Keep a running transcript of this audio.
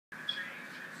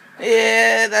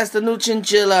Yeah, that's the new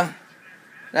Chinchilla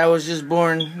that was just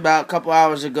born about a couple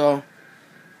hours ago.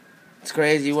 It's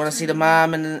crazy. You want to see the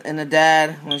mom and the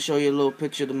dad? I want to show you a little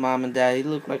picture of the mom and dad. He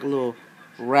look like a little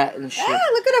rat and shit. Ah,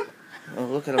 look at him. Oh,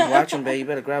 look at him. Watch him, babe. You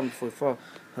better grab him before he falls.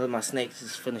 My snake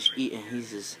just finished eating.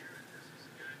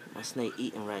 My snake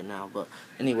eating right now. But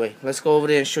anyway, let's go over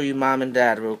there and show you mom and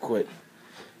dad real quick.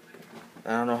 I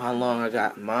don't know how long I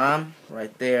got. Mom,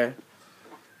 right there.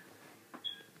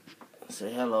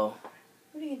 Say hello.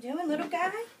 What are you doing, little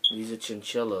guy? These are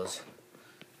chinchillas,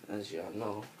 as y'all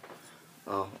know.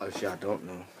 Oh, if y'all don't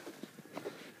know.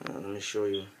 Let me show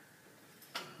you.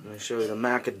 Let me show you the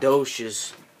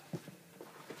Macadocious.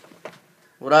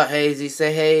 What up, Hazy?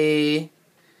 Say hey.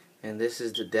 And this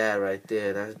is the dad right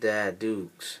there. That's Dad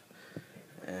Dukes.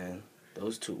 And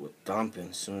those two were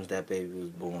thumping as soon as that baby was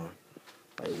born.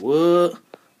 Like, what?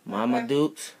 Mama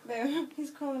Dukes? There,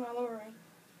 he's crawling all over me.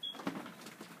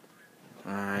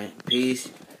 Alright,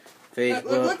 peace. Facebook.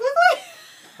 Look.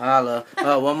 Holla.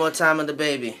 Oh, one more time on the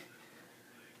baby.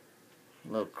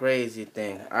 Little crazy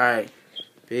thing. Alright,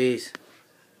 peace.